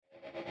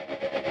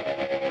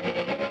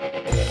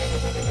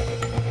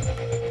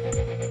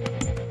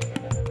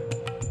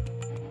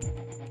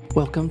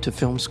Welcome to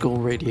Film School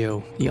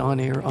Radio, the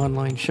on-air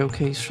online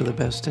showcase for the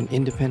best in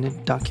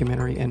independent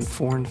documentary and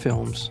foreign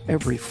films,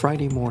 every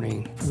Friday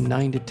morning from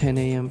 9 to 10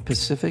 a.m.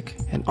 Pacific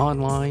and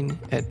online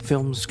at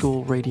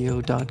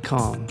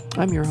filmschoolradio.com.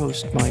 I'm your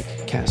host,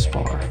 Mike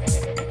Kaspar.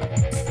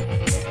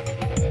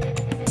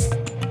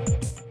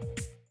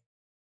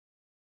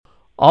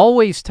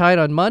 Always tight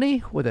on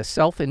money, with a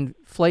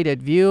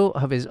self-inflated view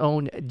of his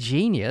own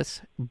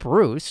genius,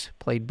 Bruce,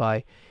 played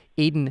by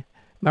Eden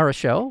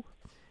Marichaux,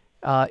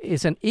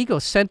 is an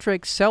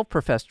egocentric,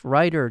 self-professed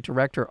writer,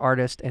 director,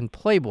 artist, and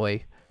playboy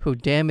who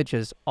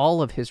damages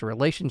all of his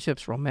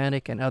relationships,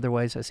 romantic and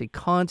otherwise, as he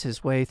cons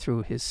his way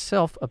through his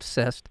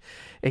self-obsessed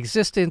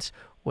existence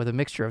with a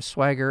mixture of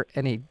swagger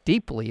and a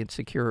deeply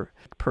insecure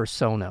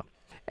persona.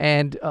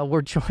 And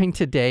we're joined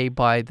today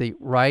by the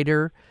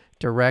writer,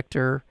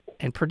 director,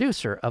 and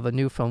producer of a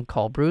new film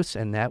called Bruce,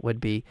 and that would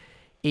be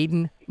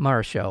Eden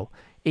Marichaux.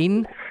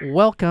 Eden,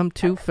 welcome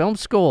to Film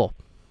School.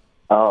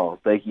 Oh,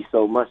 thank you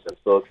so much. I'm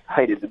so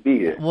excited to be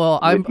here. Well,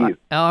 I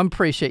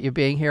appreciate you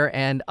being here,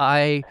 and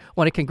I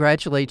want to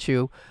congratulate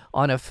you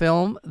on a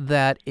film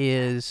that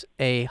is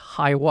a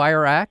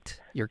high-wire act.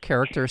 Your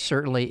character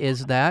certainly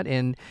is that,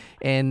 and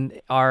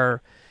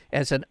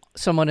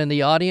someone in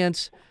the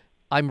audience,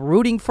 I'm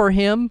rooting for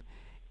him,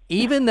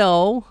 even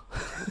though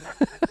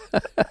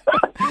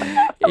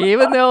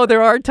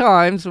there are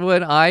times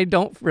when I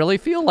don't really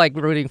feel like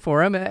rooting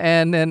for him,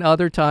 and then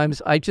other times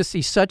I just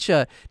see such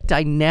a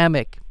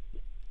dynamic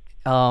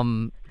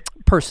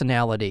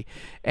personality,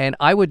 and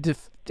I was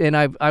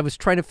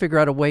trying to figure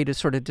out a way to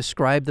sort of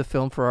describe the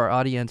film for our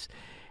audience,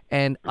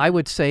 and I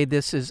would say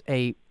this is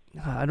I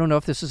don't know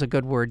if this is a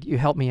good word. You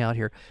help me out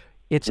here.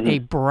 It's a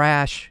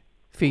brash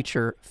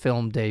feature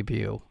film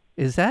debut.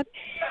 Does that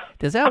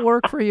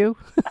work for you?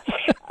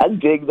 I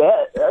dig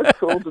that. That's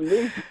cool to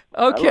me.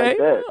 Okay. I like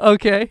that.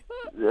 Okay.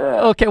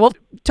 Yeah. Okay. Well,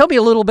 tell me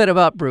a little bit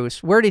about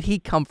Bruce. Where did he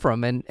come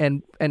from,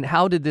 and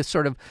how did this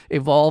sort of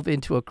evolve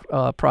into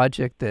a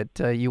project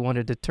that you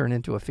wanted to turn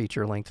into a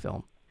feature-length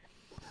film?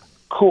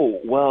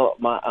 Cool. Well,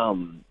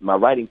 my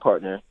writing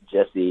partner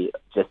Jesse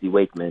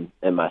Wakeman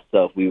and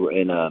myself, we were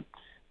in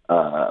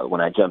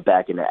when I jumped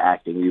back into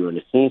acting, we were in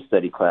a scene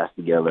study class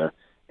together,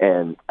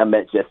 and I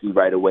met Jesse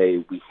right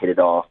away. We hit it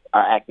off.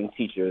 Our acting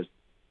teacher's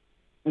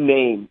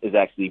name is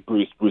actually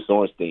Bruce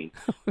Ornstein.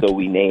 So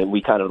we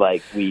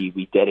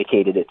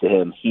dedicated it to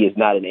him. He is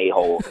not an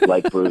a-hole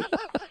like Bruce.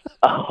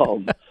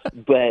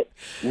 But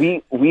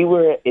it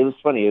was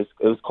funny. It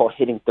was called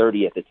Hitting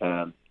 30 at the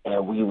time.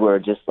 And we were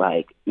just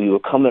like, we were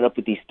coming up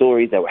with these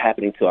stories that were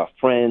happening to our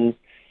friends,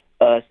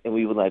 us. And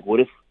we were like, what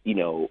if,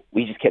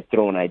 we just kept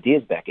throwing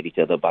ideas back at each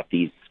other about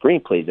these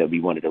screenplays that we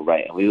wanted to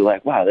write. And we were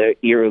like, wow, they're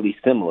eerily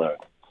similar.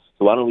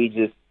 So why don't we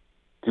just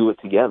do it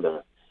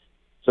together?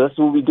 So that's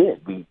what we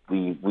did.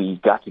 We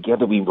got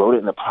together. We wrote it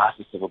in the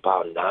process of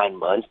about 9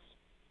 months.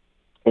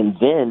 And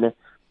then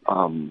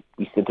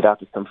we sent it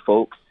out to some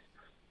folks.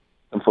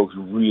 Some folks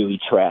really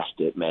trashed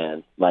it,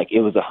 man. Like,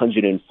 it was a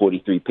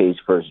 143-page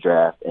first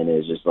draft, and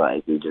it's just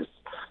like, we just,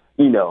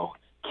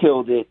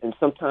 killed it. And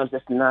sometimes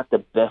that's not the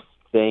best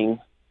thing.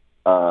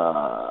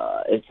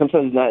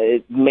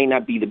 It may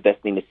not be the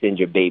best thing to send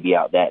your baby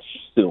out that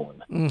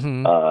soon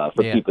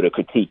for people to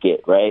critique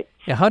it, right?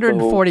 Yeah,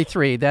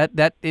 143. So,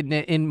 that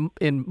in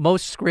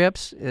most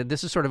scripts,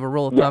 this is sort of a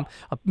rule of thumb.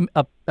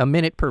 A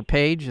minute per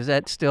page. Is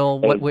that still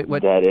what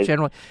that is?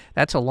 Generally?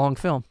 That's a long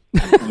film.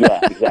 Yeah,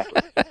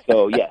 exactly.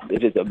 So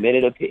it is a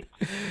minute a page.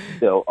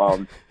 So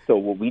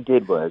what we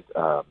did was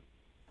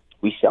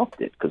we shelved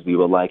it because we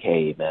were like,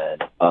 hey, man,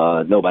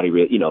 nobody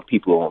really,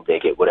 people won't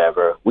dig it,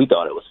 whatever. We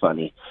thought it was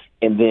funny.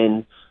 And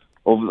then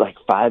over like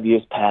 5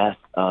 years passed,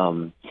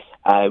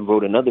 I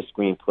wrote another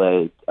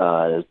screenplay that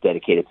was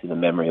dedicated to the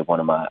memory of one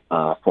of my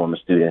former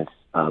students,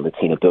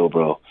 Latina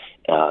Dobro,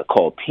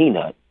 called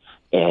Peanut.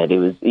 And it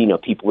was,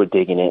 people were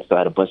digging it. So I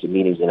had a bunch of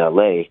meetings in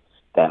L.A.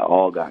 that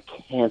all got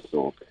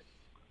canceled.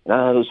 And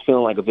I was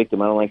feeling like a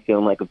victim. I don't like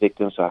feeling like a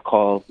victim. So I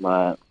called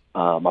my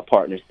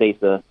partner,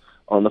 Setha,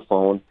 on the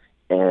phone.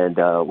 And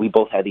we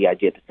both had the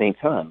idea at the same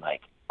time,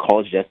 like,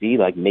 call Jesse,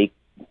 like,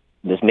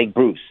 let's make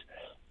Bruce.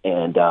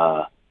 And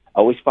I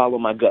always follow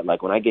my gut.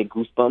 Like, when I get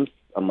goosebumps,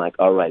 I'm like,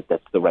 all right,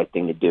 that's the right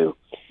thing to do.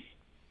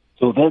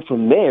 So then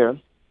from there,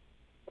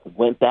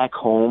 went back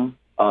home,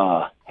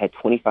 had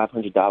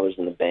 $2,500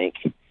 in the bank,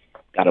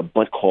 got a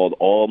bunch, called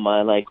all my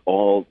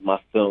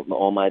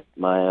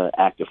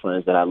actor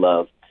friends that I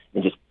love,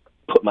 and just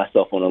put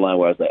myself on the line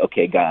where I was like,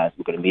 okay, guys,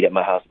 we're going to meet at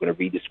my house. We're going to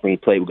read the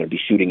screenplay. We're going to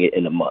be shooting it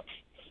in a month.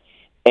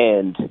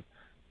 And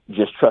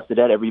just trusted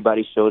that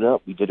everybody showed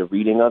up. We did a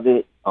reading of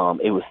it.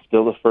 It was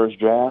still a first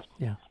draft.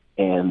 Yeah.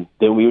 And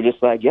then we were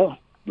just like,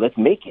 let's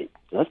make it.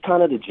 So that's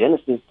kind of the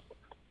genesis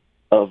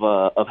of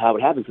how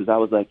it happened. Because I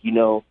was like,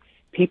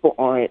 people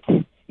aren't,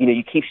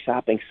 you keep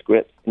shopping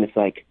scripts, and it's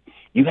like,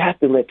 you have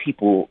to let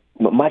people,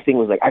 my thing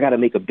was like, I got to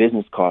make a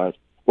business card.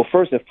 Well,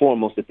 first and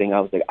foremost, the thing I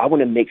was like, I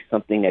want to make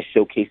something that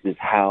showcases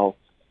how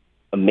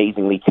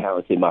amazingly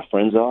talented my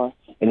friends are.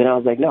 And then I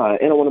was like, no, I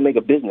don't want to make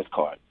a business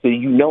card. So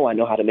I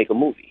know how to make a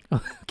movie.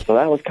 Okay. So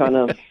that was kind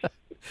of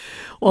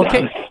Well,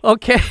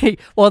 okay.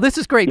 Well, this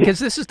is great because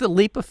this is the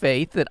leap of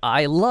faith that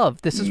I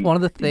love. This is one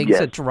of the things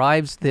that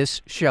drives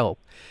this show.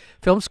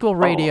 Film School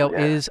Radio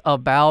is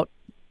about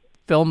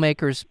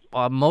filmmakers.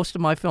 Most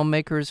of my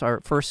filmmakers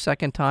are first,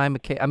 second time.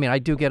 I mean, I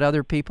do get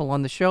other people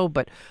on the show,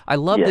 but I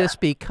love this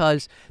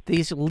because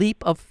these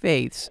leap of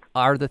faiths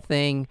are the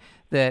thing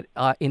that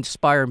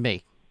inspire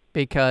me.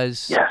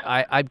 Because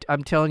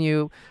I'm telling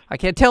you, I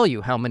can't tell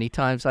you how many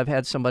times I've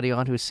had somebody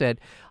on who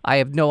said, I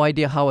have no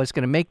idea how I was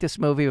going to make this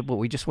movie, but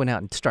we just went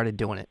out and started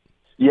doing it.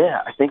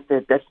 Yeah, I think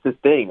that's the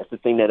thing. That's the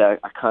thing that I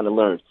kind of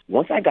learned.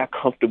 Once I got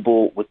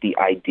comfortable with the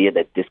idea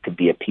that this could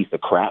be a piece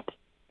of crap,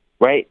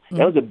 right? Mm-hmm.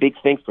 That was a big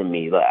thing for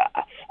me. Like,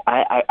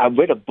 I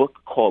read a book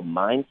called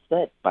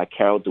Mindset by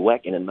Carol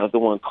Dweck and another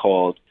one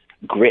called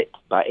Grit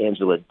by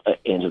Angela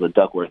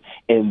Duckworth.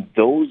 And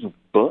those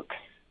books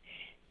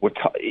were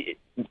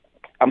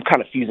I'm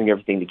kind of fusing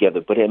everything together,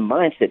 but in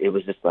Mindset, it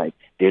was just like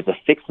there's a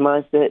fixed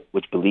mindset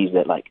which believes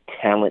that like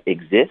talent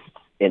exists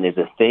and is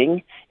a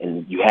thing,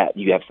 and you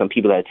have some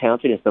people that are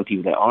talented and some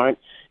people that aren't,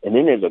 and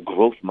then there's a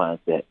growth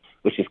mindset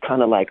which is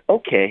kind of like,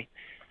 okay,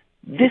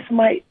 this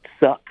might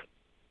suck,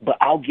 but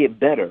I'll get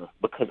better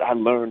because I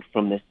learned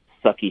from this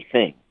sucky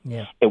thing.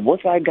 Yeah. And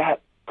once I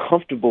got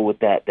comfortable with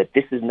that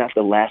this is not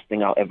the last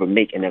thing I'll ever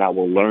make and that I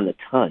will learn a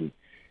ton.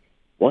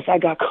 Once I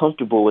got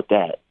comfortable with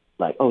that,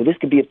 like, oh, this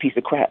could be a piece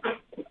of crap,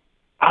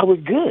 I was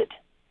good,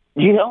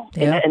 you know,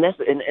 and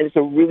it's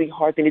a really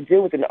hard thing to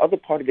deal with. And the other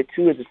part of it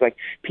too is it's like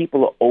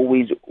people are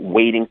always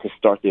waiting to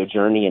start their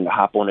journey and to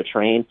hop on a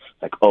train.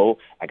 Like, oh,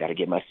 I got to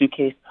get my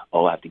suitcase.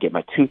 Oh, I have to get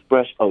my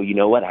toothbrush. Oh, you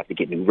know what? I have to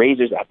get new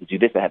razors. I have to do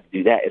this. I have to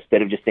do that.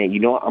 Instead of just saying, you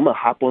know what? I'm gonna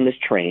hop on this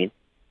train,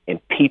 and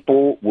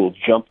people will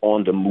jump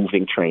on the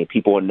moving train.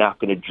 People are not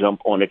going to jump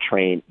on a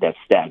train that's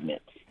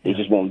stagnant. They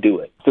just won't do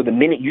it. So the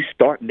minute you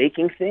start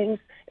making things,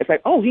 it's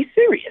like, oh, he's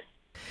serious.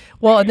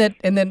 Well,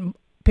 and then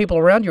people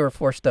around you are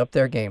forced up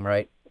their game,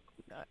 right?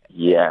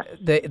 Yeah.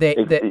 They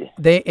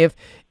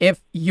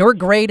if you're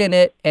great in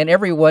it and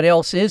everyone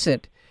else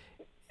isn't,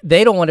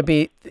 they don't want to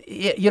be.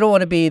 You don't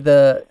want to be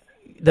the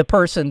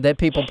person that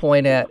people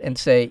point at and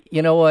say,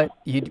 you know what,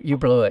 you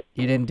blew it.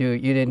 You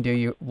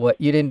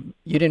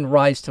didn't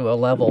rise to a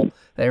level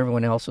that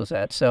everyone else was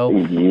at.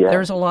 So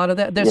there's a lot of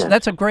that.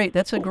 That's a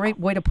great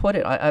way to put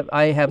it.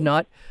 I have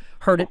not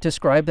heard it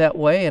described that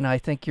way, and I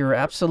think you're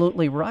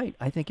absolutely right.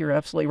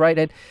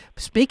 And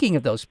speaking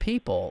of those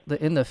people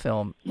in the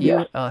film,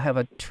 you have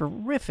a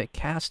terrific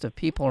cast of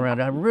people around.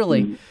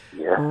 Really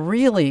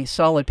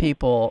solid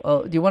people.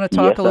 Do you want to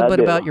talk a little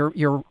bit about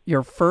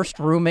your first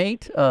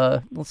roommate?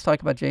 Let's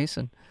talk about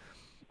Jason.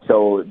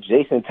 So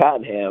Jason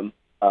Tottenham,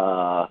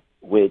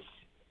 which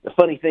the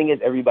funny thing is,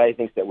 everybody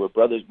thinks that we're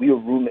brothers. We were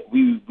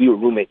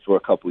roommates for a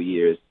couple of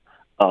years.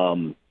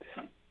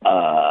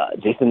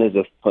 Jason is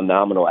a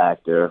phenomenal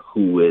actor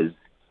who is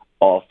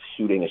off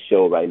shooting a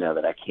show right now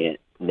that I can't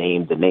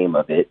name the name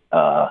of it,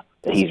 that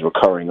he's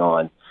recurring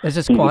on. Is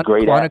this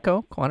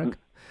Quantico?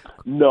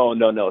 No,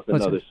 it's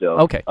another show.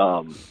 Okay.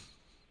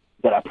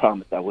 That I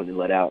promised I wouldn't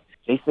let out.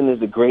 Jason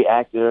is a great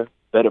actor,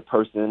 better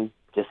person,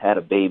 just had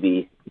a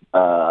baby.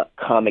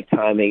 Comic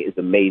timing is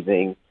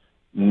amazing.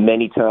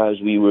 Many times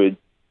we would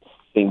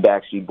sing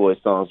Backstreet Boys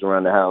songs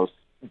around the house.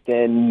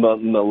 Then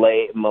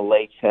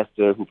Malay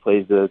Chester, who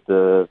plays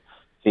the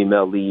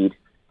female lead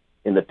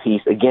in the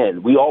piece.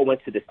 Again, we all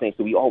went to the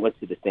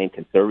same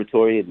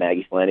conservatory,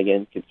 Maggie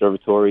Flanagan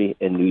Conservatory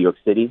in New York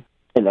City,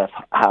 and that's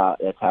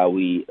how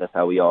we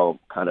all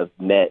kind of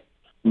met.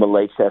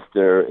 Malay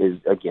Chester is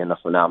again a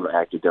phenomenal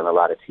actor, done a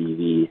lot of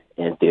TV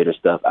and theater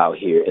stuff out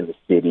here in the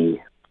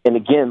city. And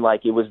again,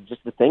 like it was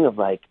just the thing of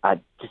like I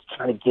just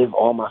trying to give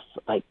all my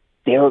like.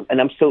 There, and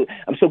I'm so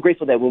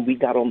grateful that when we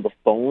got on the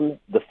phone,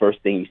 the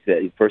first thing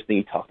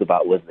you talked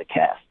about was the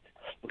cast,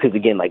 because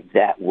again, like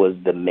that was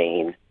the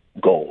main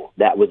goal,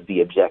 that was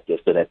the objective,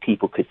 so that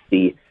people could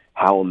see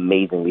how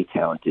amazingly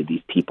talented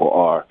these people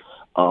are.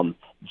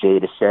 Jay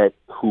Deshette,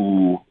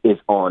 who is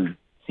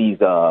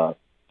she's a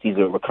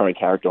recurring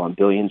character on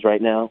Billions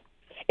right now,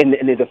 and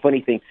there's a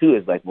funny thing too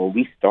is like when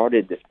we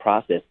started this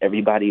process,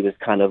 everybody was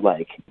kind of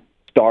like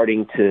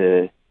starting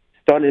to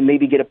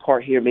maybe get a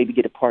part here, maybe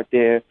get a part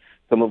there.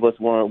 Some of us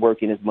weren't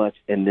working as much,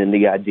 and then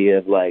the idea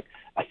of like,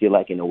 I feel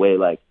like in a way,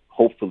 like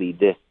hopefully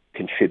this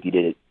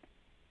contributed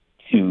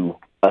to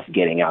us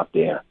getting out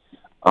there.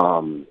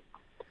 Well,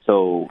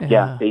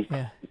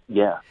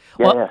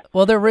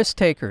 they're risk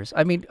takers.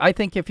 I mean, I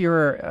think if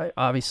you're an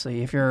artist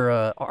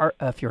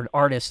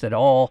at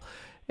all,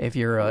 if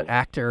you're an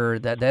actor,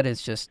 that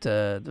is just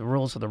the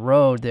rules of the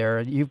road.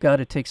 There, you've got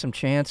to take some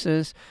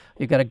chances.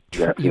 You've got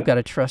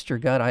to trust your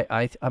gut.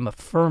 I'm a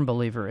firm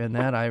believer in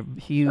that. I'm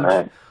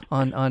huge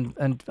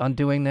on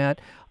doing that.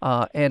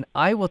 And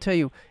I will tell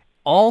you,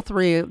 all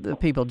three of the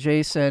people,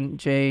 Jason,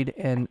 Jade,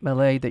 and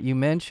Malay, that you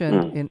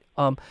mentioned,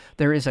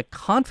 there is a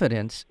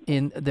confidence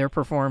in their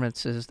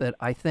performances that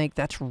I think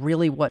that's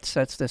really what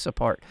sets this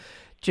apart.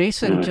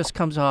 Jason just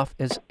comes off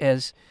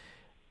as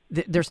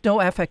there's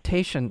no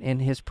affectation in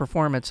his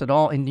performance at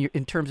all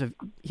in terms of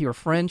your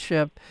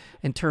friendship,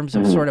 in terms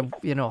of sort of,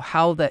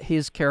 how that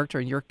his character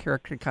and your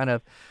character kind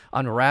of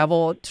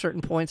unravel at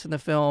certain points in the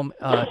film.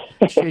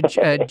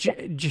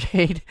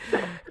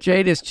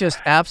 Jade is just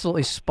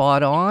absolutely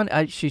spot on.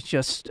 She's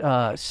just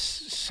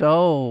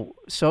so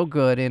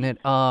good in it.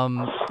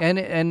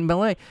 And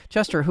Malay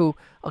Chester, who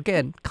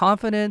again,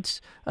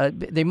 confidence.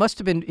 They must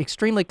have been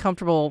extremely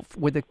comfortable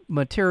with the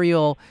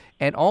material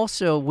and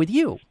also with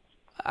you.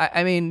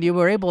 I mean, you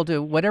were able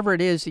to, whatever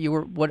it is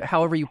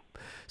however you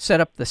set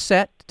up the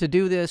set to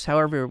do this,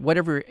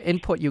 whatever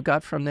input you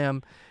got from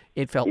them,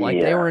 it felt like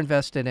they were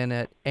invested in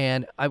it.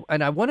 And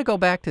I want to go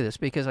back to this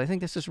because I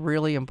think this is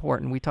really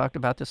important. We talked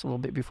about this a little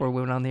bit before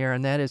we went on the air,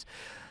 and that is,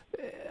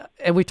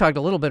 and we talked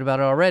a little bit about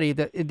it already,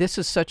 that this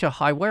is such a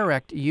high wire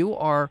act.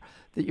 Your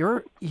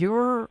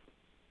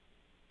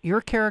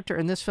character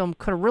in this film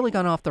could have really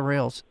gone off the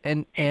rails.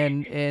 And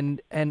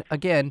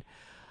again,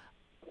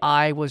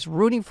 I was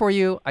rooting for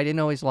you. I didn't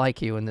always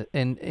like you,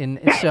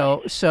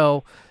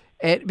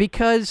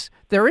 because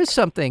there is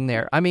something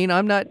there. I mean,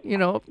 I'm not,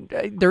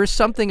 there is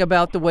something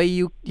about the way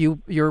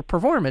your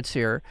performance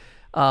here,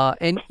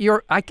 and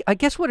I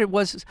guess what it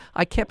was is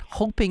I kept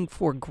hoping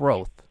for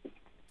growth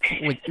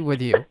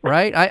with you,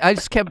 right? I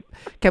just kept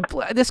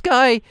this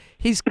guy.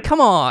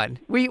 Come on,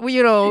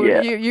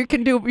 you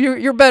can do.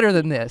 You're better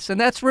than this, and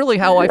that's really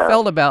how I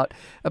felt about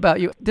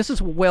you. This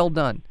is well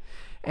done.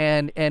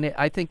 And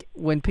I think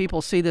when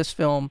people see this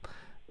film,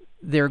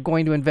 they're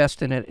going to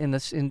invest in it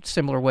in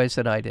similar ways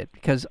that I did,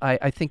 because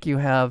I think you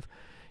have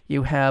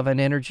an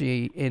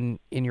energy in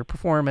your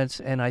performance,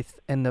 and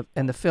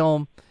the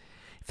film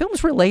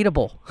is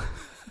relatable.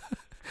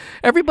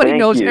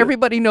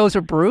 Everybody knows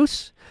a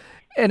Bruce,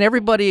 and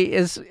everybody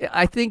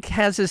I think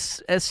has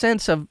a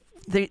sense of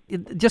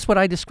just what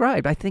I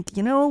described. I think,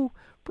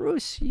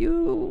 Bruce,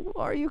 you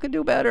can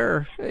do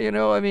better,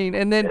 I mean,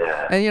 and then,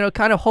 and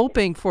kind of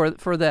hoping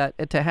for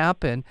that to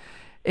happen.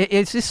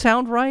 Does this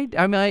sound right?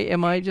 Am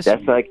I just?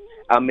 That's like,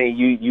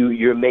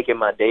 you're making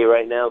my day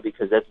right now,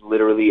 because that's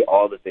literally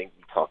all the things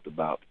we talked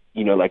about.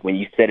 Like when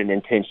you set an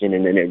intention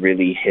and then it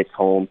really hits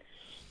home.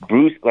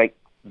 Bruce, like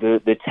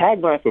the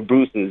tagline for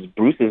Bruce is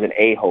an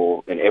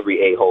a-hole, and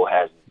every a-hole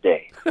has his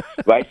day,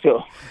 right?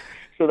 So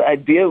the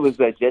idea was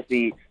that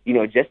Jesse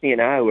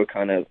and I were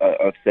kind of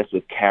obsessed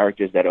with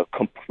characters that are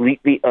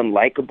completely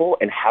unlikable,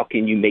 and how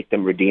can you make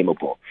them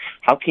redeemable?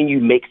 How can you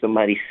make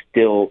somebody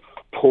still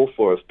pull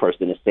for a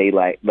person to say,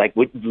 like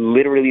with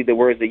literally the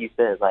words that you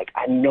said, like,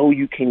 I know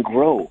you can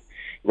grow,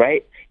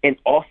 right? And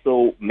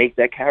also make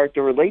that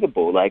character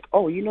relatable. Like,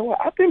 oh, you know what?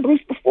 I've been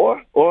Bruce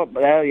before. Or,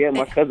 well, yeah,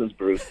 my cousin's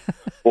Bruce.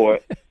 Or,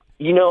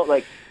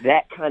 like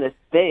that kind of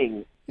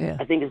thing,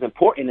 I think is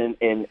important.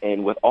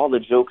 And with all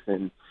the jokes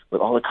and with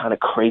all the kind of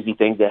crazy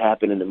things that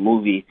happen in the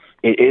movie,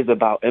 it is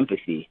about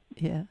empathy.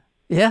 Yeah.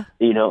 Yeah.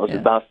 It's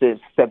about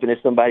stepping in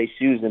somebody's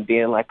shoes and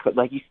being like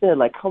you said,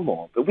 like, come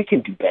on, but we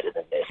can do better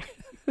than this.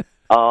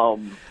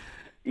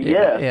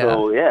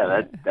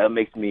 That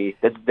makes me,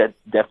 that's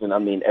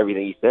definitely,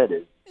 everything you said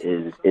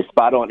is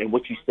spot on. And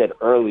what you said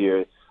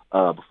earlier,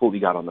 before we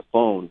got on the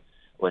phone,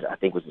 what I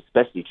think was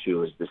especially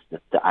true is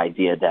the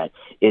idea that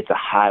it's a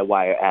high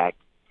wire act,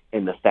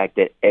 and the fact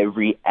that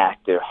every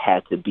actor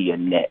had to be a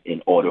net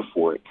in order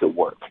for it to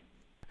work.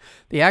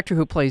 The actor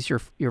who plays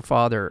your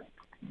father,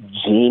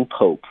 Gene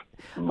Pope,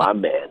 my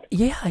man.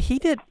 Yeah, he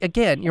did.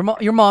 Again,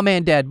 your mom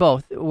and dad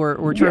both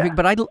were terrific.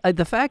 But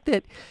the fact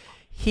that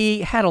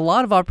he had a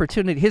lot of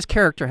opportunity, his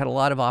character had a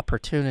lot of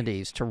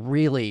opportunities to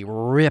really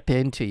rip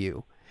into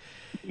you.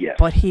 Yeah.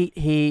 But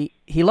he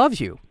loves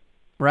you,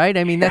 right?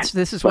 I mean, this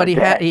is what he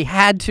had. He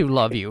had to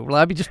love you.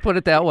 Let me just put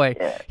it that way.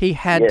 Yeah. He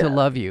had to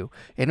love you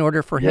in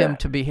order for him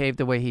to behave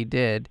the way he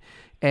did.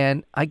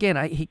 And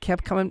again, he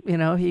kept coming.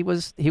 He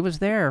was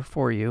there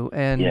for you.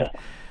 And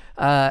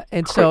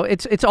so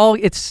it's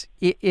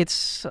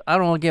I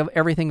don't want to give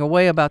everything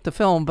away about the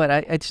film, but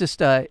it's just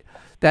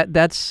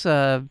that's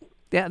an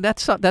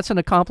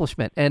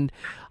accomplishment. And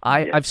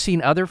I've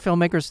seen other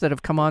filmmakers that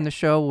have come on the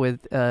show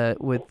with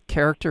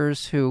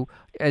characters who,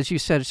 as you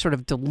said, sort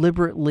of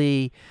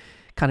deliberately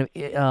kind of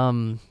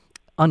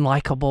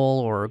unlikable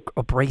or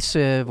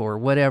abrasive or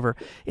whatever.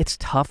 It's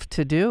tough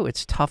to do.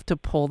 It's tough to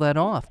pull that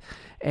off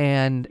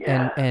and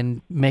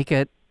make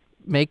it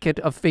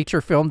a feature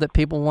film that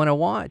people want to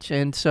watch.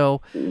 And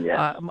so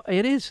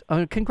it is.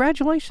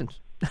 Congratulations.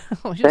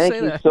 Thank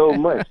you so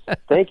much.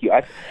 Thank you.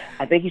 I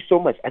thank you so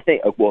much. I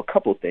think, a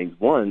couple of things.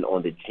 One,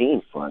 on the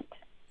Gene front,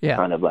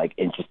 kind of like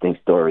interesting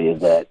story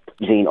is that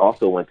Gene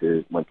also went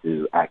to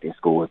acting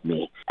school with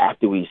me.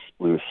 After we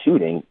were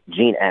shooting,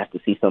 Gene asked to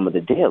see some of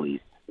the dailies,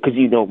 because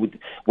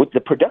with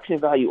the production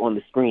value on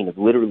the screen is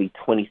literally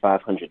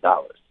 $2,500.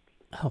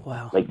 Oh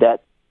wow! Like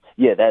that.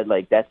 Yeah,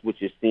 that's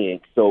what you're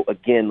seeing. So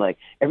again, like,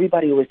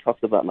 everybody always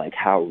talks about like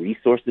how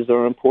resources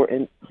are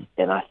important,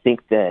 and I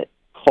think that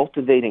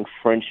cultivating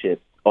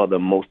friendships are the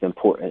most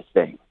important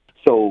thing.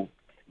 So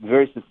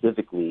very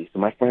specifically,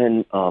 my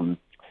friend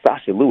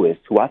Sasha Lewis,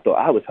 who I thought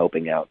I was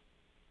helping out,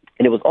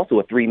 and it was also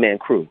a 3-man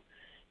crew.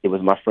 it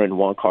was my friend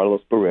Juan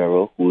Carlos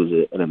Barrero, who was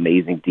an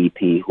amazing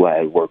DP who I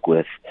had worked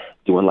with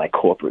doing like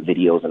corporate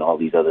videos and all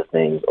these other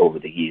things over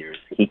the years.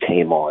 He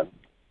came on,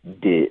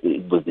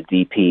 was the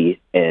DP,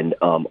 and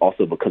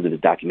also because of the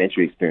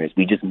documentary experience,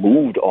 we just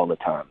moved all the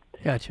time.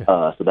 Gotcha.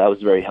 So that was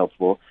very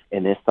helpful.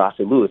 And then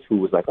Sasha Lewis, who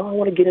was like, "Oh, I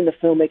want to get into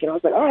filmmaking." I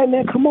was like, "All right,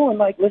 man, come on,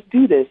 like, let's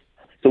do this."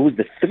 So it was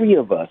the three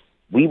of us.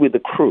 We were the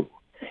crew.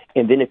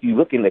 And then if you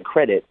look in the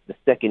credits, the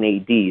second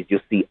ADs,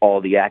 you'll see all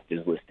the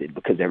actors listed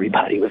because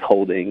everybody was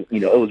holding,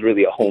 it was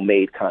really a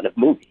homemade kind of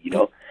movie,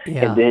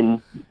 Yeah.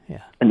 And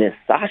then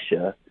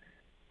Sasha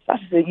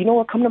said, "You know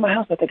what, come to my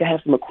house. I think I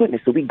have some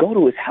equipment." So we go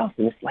to his house,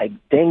 and it's like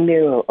dang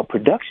near a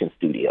production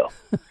studio.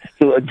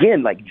 So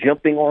again, like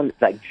jumping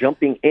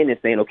in and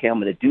saying, "Okay,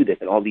 I'm going to do this,"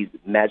 and all these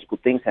magical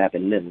things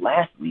happen. And then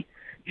lastly,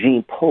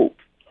 Gene Pope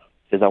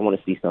says, "I want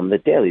to see some of the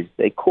dailies."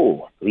 I say,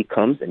 "Cool." So he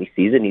comes and he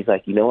sees it, and he's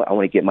like, "You know what? I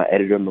want to get my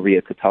editor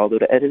Maria Cataldo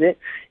to edit it,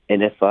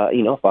 and if I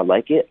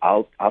like it,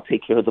 I'll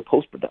take care of the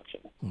post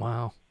production."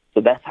 Wow. So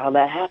that's how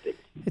that happens.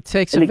 It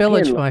takes a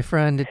village, my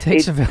friend. It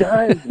takes a village. It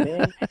does,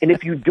 man. And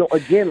if you don't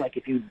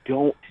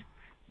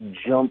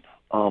jump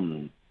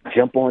on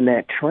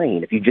that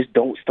train, if you just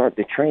don't start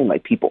the train,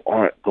 like, people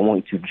aren't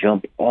going to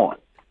jump on.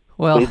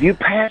 Well, but if you're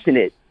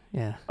passionate,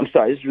 yeah. I'm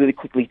sorry, this is really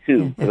quickly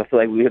too, because I feel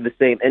like we have the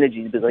same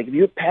energy. But like, if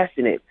you're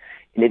passionate,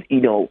 and if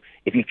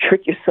you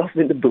trick yourself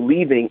into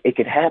believing it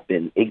could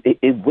happen,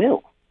 it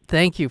will.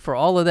 Thank you for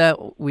all of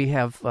that. We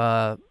have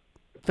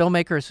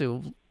filmmakers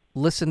who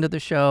listen to the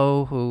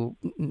show,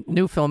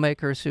 new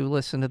filmmakers who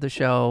listen to the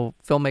show,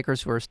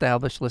 filmmakers who are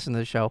established listen to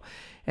the show,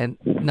 and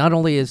not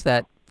only is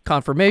that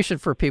confirmation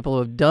for people who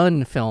have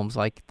done films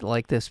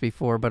like this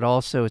before, but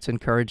also it's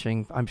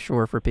encouraging, I'm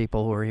sure, for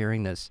people who are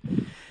hearing this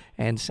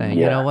and saying,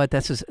 "You know what,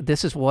 this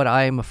is what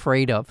I'm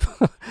afraid of."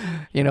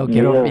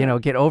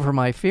 Get over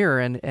my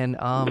fear,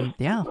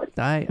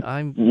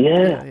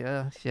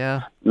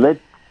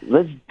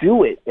 Let's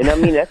do it. And I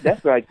mean,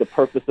 that's like the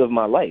purpose of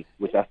my life,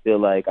 which I feel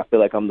like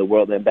I'm the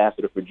world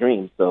ambassador for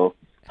dreams. So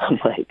I'm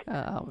like,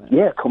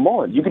 come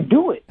on, you can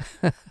do it.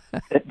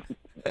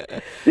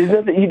 There's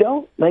nothing,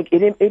 like,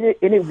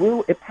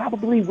 it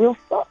probably will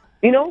suck,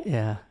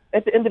 Yeah.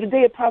 At the end of the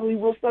day, it probably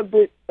will suck,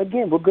 but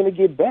again, we're going to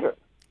get better.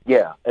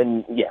 Yeah.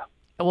 And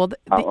Well,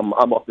 I'm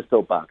off the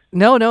soapbox.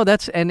 No,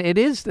 it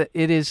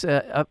is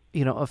a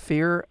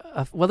fear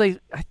of,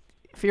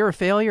 fear of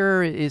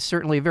failure is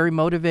certainly very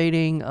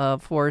motivating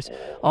force.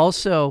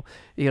 Also,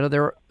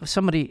 there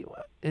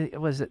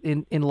was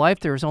in life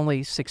there's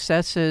only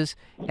successes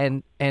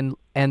and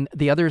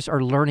the others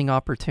are learning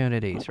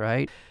opportunities,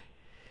 right?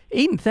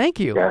 Eden, thank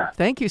you. Yeah.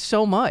 Thank you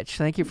so much.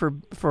 Thank you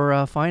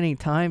for finding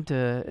time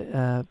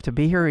to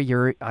be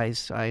here. I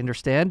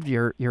understand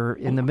you're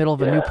in the middle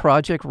of a new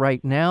project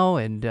right now,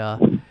 and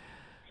all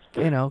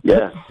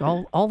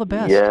the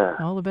best. Yeah.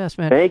 All the best,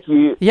 man. Thank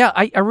you. Yeah,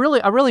 I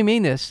really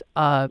mean this.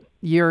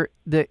 You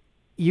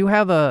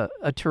have a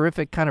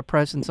terrific kind of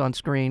presence on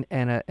screen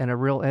and a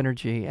real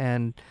energy,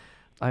 and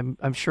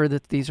I'm sure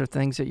that these are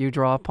things that you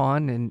draw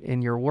upon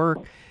in your work,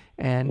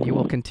 and you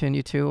will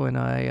continue to. And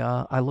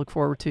I look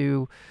forward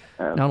to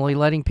not only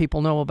letting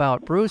people know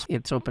about Bruce.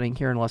 It's opening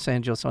here in Los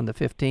Angeles on the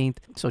 15th,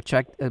 so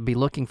be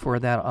looking for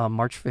that on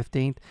March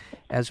 15th,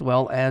 as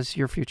well as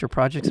your future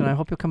projects. And I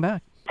hope you'll come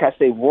back. Can I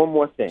say one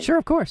more thing? Sure,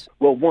 of course.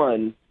 Well,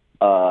 one,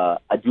 I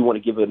do want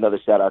to give another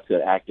shout out to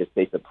an actress,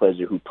 Face of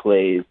Pleasure, who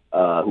plays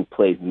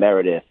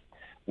Meredith,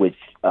 which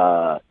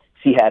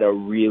she had a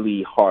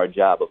really hard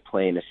job of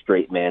playing a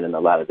straight man in a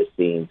lot of the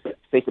scenes.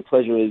 Face of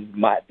Pleasure is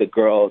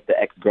the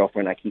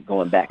ex-girlfriend I keep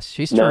going back.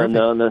 She's terrific.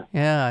 No.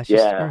 Yeah, she's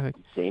terrific.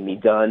 Jamie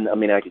Dunn. I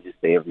mean, I could just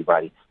say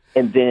everybody.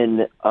 And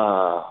then,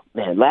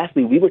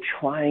 lastly, we were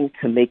trying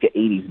to make an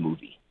 80s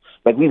movie.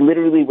 Like, we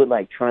literally were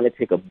like trying to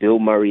take a Bill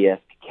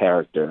Murray-esque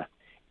character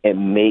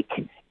and make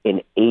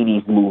an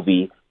 80s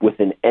movie with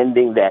an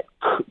ending that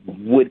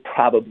would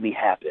probably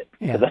happen.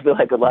 Because I feel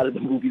like a lot of the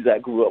movies I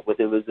grew up with,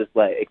 it was just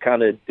like, it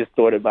kind of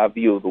distorted my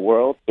view of the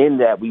world, in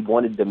that we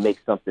wanted to make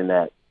something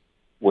that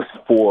was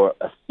for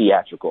a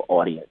theatrical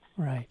audience.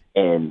 Right.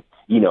 And,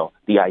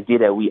 the idea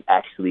that we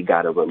actually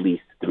got a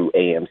release through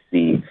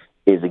AMC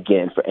is,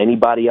 again, for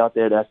anybody out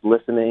there that's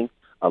listening,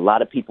 a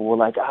lot of people were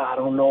like, I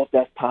don't know if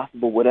that's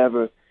possible,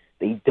 whatever.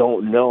 They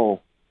don't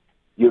know.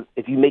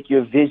 If you make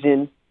your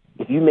vision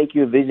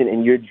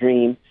and your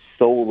dream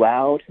so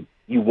loud,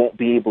 you won't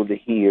be able to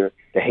hear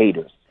the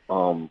haters.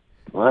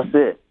 That's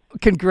it.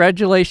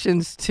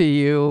 Congratulations to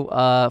you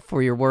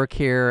for your work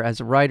here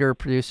as a writer,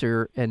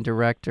 producer, and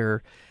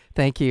director.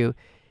 Thank you,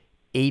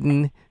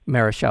 Eden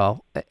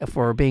Marichal,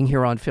 for being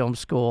here on Film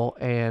School.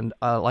 And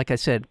like I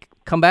said,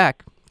 come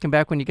back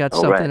when you got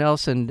something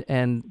else, and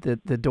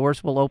the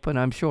doors will open,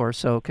 I'm sure.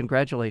 So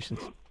congratulations.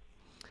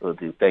 Will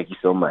do. Thank you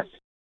so much.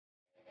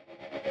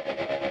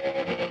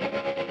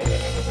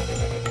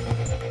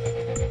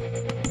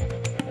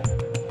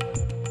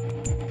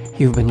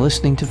 You've been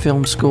listening to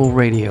Film School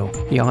Radio,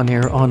 the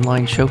on-air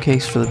online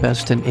showcase for the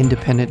best in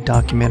independent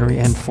documentary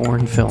and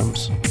foreign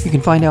films. You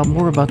can find out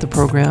more about the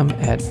program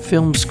at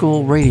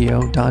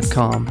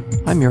filmschoolradio.com.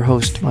 I'm your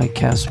host, Mike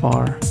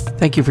Kaspar.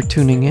 Thank you for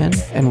tuning in,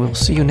 and we'll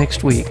see you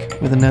next week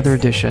with another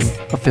edition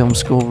of Film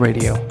School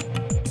Radio.